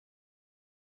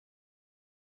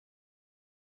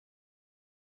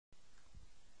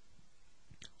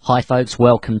Hi folks,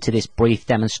 welcome to this brief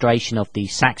demonstration of the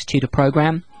SaxTutor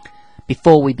program.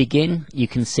 Before we begin, you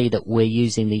can see that we're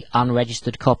using the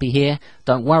unregistered copy here.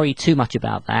 Don't worry too much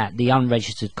about that. The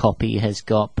unregistered copy has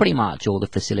got pretty much all the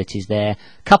facilities there.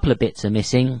 A couple of bits are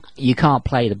missing. You can't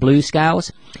play the blues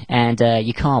scales, and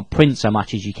you can't print so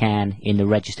much as you can in the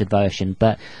registered version,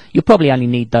 but you'll probably only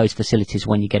need those facilities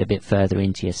when you get a bit further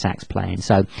into your sax playing.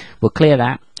 So we'll clear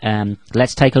that.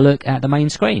 Let's take a look at the main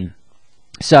screen.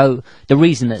 So the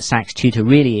reason that SaxTutor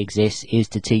really exists is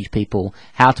to teach people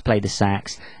how to play the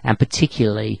sax, and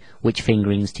particularly which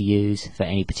fingerings to use for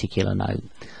any particular note.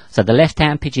 So the left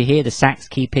hand picture here, the sax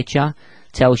key picture,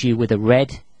 tells you with a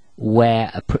red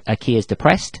where a key is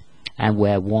depressed and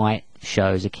where white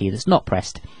shows a key that's not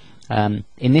pressed. In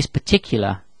this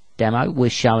particular demo we're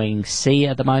showing C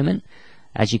at the moment.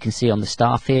 As you can see on the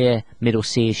staff here, middle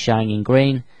C is showing in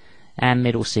green, and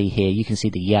middle C here. You can see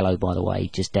the yellow, by the way,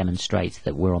 just demonstrates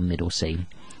that we're on middle C.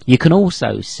 You can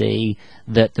also see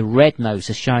that the red notes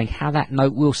are showing how that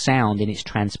note will sound in its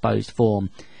transposed form.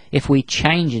 If we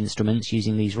change instruments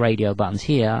using these radio buttons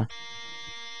here,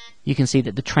 you can see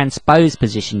that the transposed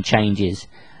position changes.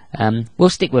 We'll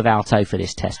stick with alto for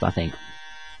this test, I think.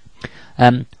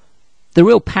 The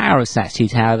real power of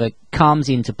SaxTutor, however, comes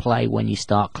into play when you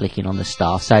start clicking on the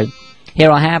staff. So here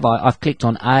I've clicked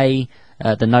on A.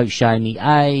 The notes show me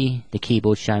A, the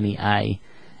keyboard show me A,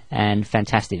 and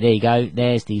fantastic, there you go,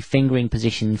 there's the fingering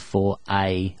position for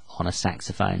A on a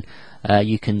saxophone.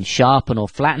 You can sharpen or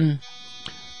flatten,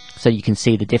 so you can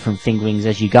see the different fingerings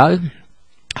as you go.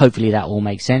 Hopefully that all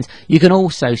makes sense. You can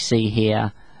also see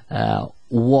here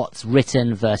what's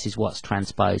written versus what's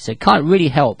transposed, so it kind of really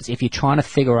helps if you're trying to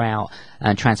figure out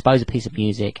and transpose a piece of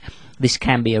music. This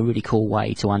can be a really cool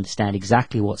way to understand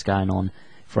exactly what's going on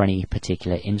for any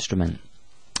particular instrument.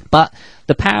 But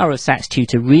the power of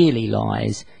SaxTutor really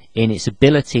lies in its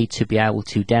ability to be able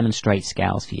to demonstrate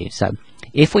scales for you. So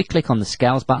if we click on the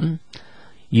scales button,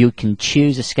 you can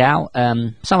choose a scale.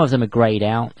 Some of them are grayed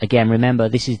out. Again, remember,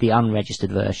 this is the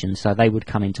unregistered version, so they would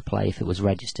come into play if it was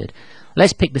registered.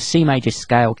 Let's pick the C major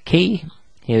scale key.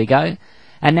 Here we go.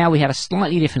 And now we have a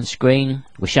slightly different screen.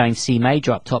 We're showing C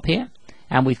major up top here,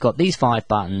 and we've got these 5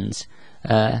 buttons.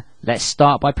 Let's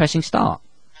start by pressing start.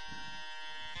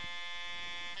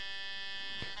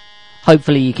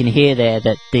 Hopefully you can hear there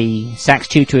that the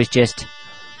SaxTutor is just,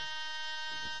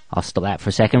 I'll stop that for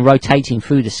a second, rotating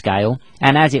through the scale,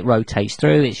 and as it rotates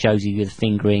through it shows you the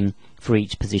fingering for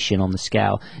each position on the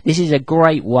scale. This is a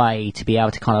great way to be able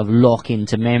to kind of lock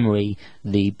into memory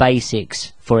the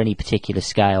basics for any particular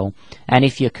scale, and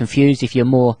if you're confused, if you're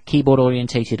more keyboard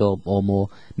orientated or more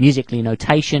musically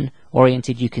notation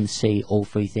oriented, you can see all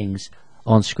 3 things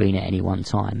on screen at any one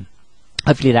time.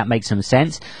 Hopefully that makes some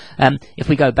sense. If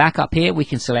we go back up here, we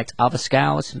can select other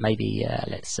scales, maybe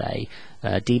let's say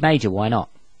D major, why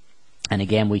not? And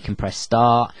again we can press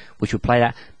start, which will play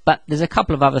that. But there's a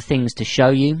couple of other things to show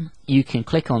you. You can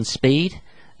click on speed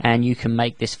and you can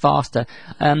make this faster.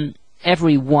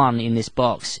 Every 1 in this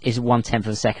box is 1/10 of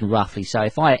a second roughly, so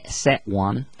if I set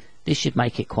 1, this should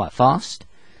make it quite fast.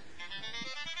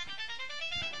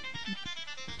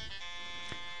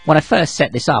 When I first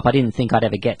set this up, I didn't think I'd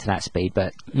ever get to that speed,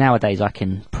 but nowadays I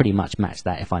can pretty much match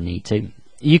that if I need to.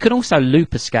 You can also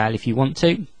loop a scale if you want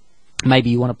to.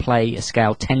 Maybe you want to play a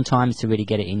scale 10 times to really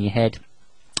get it in your head.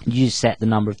 You just set the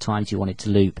number of times you want it to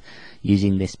loop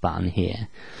using this button here.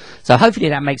 So hopefully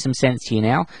that makes some sense to you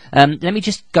now. Let me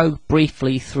just go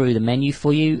briefly through the menu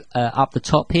for you. Up the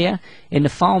top here, in the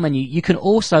file menu, you can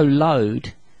also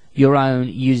load your own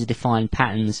user-defined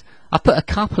patterns. I've put a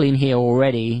couple in here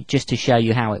already just to show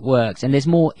you how it works, and there's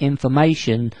more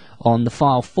information on the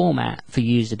file format for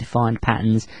user-defined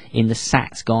patterns in the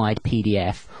Sax Guide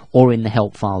PDF or in the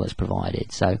help file that's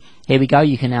provided. So here we go,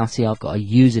 you can now see I've got a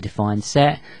user-defined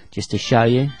set just to show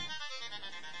you.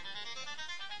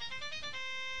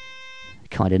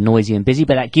 Kind of noisy and busy,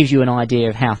 but that gives you an idea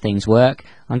of how things work.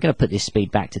 I'm going to put this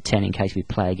speed back to 10 in case we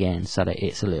play again so that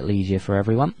it's a little easier for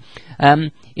everyone.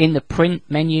 In the print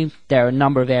menu, there are a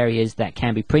number of areas that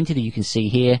can be printed, and you can see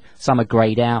here some are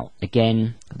grayed out.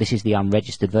 Again, this is the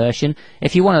unregistered version.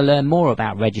 If you want to learn more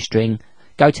about registering,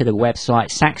 go to the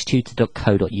website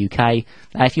saxtutor.co.uk.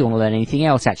 If you want to learn anything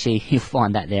else, actually, you'll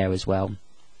find that there as well.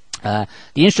 The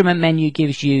instrument menu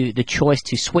gives you the choice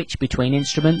to switch between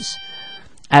instruments,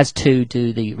 as to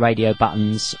do the radio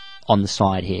buttons on the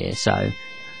side here. So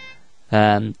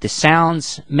the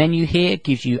sounds menu here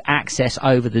gives you access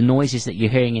over the noises that you're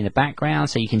hearing in the background,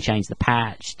 so you can change the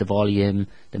patch, the volume,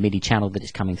 the MIDI channel that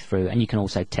it's coming through, and you can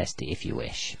also test it if you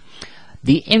wish.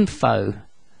 The info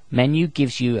menu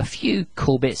gives you a few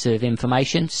cool bits of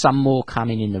information, some more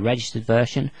coming in the registered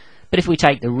version, But if we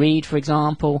take the reed, for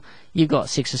example, you've got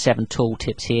 6 or 7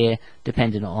 tooltips here,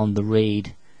 depending on the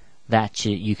reed that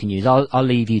you can use. I'll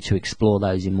leave you to explore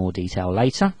those in more detail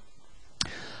later.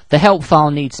 The help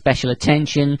file needs special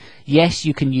attention. Yes,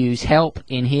 you can use help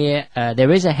in here.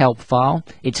 There is a help file.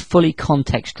 It's fully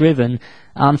context driven.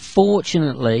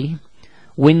 Unfortunately,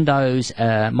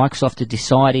 Microsoft had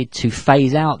decided to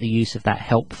phase out the use of that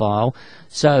help file.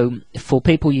 So for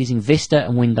people using Vista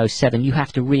and Windows 7, you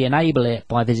have to re-enable it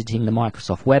by visiting the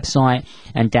Microsoft website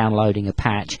and downloading a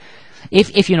patch.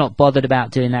 If you're not bothered about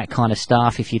doing that kind of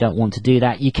stuff, if you don't want to do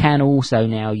that, you can also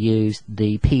now use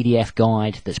the PDF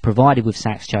guide that's provided with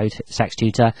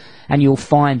SaxTutor, and you'll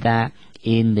find that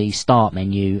in the Start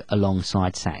menu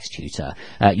alongside SaxTutor.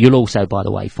 You'll also, by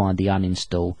the way, find the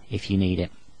uninstall if you need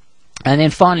it. And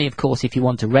then finally, of course, if you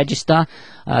want to register,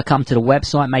 come to the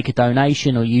website, make a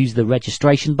donation, or use the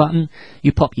registration button.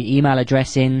 You pop your email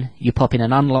address in, you pop in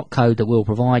an unlock code that we'll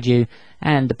provide you,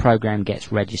 and the program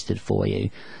gets registered for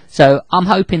you. So I'm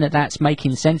hoping that that's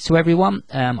making sense to everyone.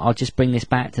 I'll just bring this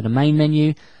back to the main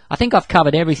menu. I think I've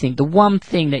covered everything. The one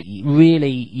thing that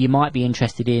really you might be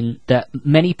interested in that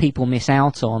many people miss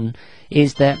out on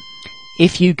is that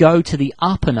if you go to the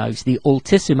upper notes, the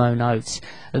altissimo notes,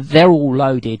 they're all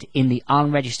loaded in the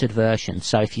unregistered version.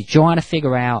 So if you're trying to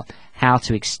figure out how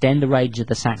to extend the range of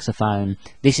the saxophone,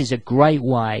 this is a great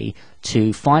way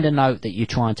to find a note that you're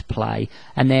trying to play,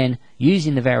 and then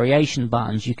using the variation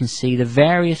buttons you can see the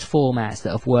various formats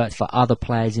that have worked for other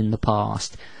players in the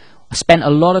past. I spent a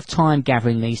lot of time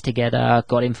gathering these together,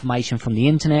 got information from the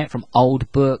internet, from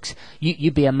old books.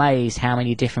 You'd be amazed how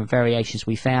many different variations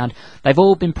we found. They've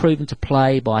all been proven to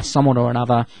play by someone or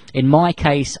another. In my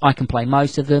case, I can play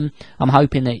most of them. I'm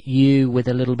hoping that you, with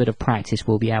a little bit of practice,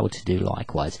 will be able to do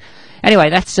likewise. Anyway,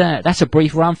 that's a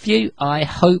brief run for you. I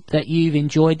hope that you've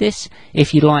enjoyed this.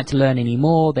 If you'd like to learn any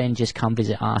more, then just come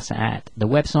visit us at the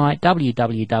website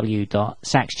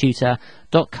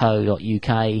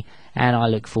www.saxtutor.co.uk, and I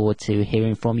look forward to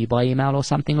hearing from you by email or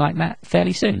something like that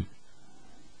fairly soon.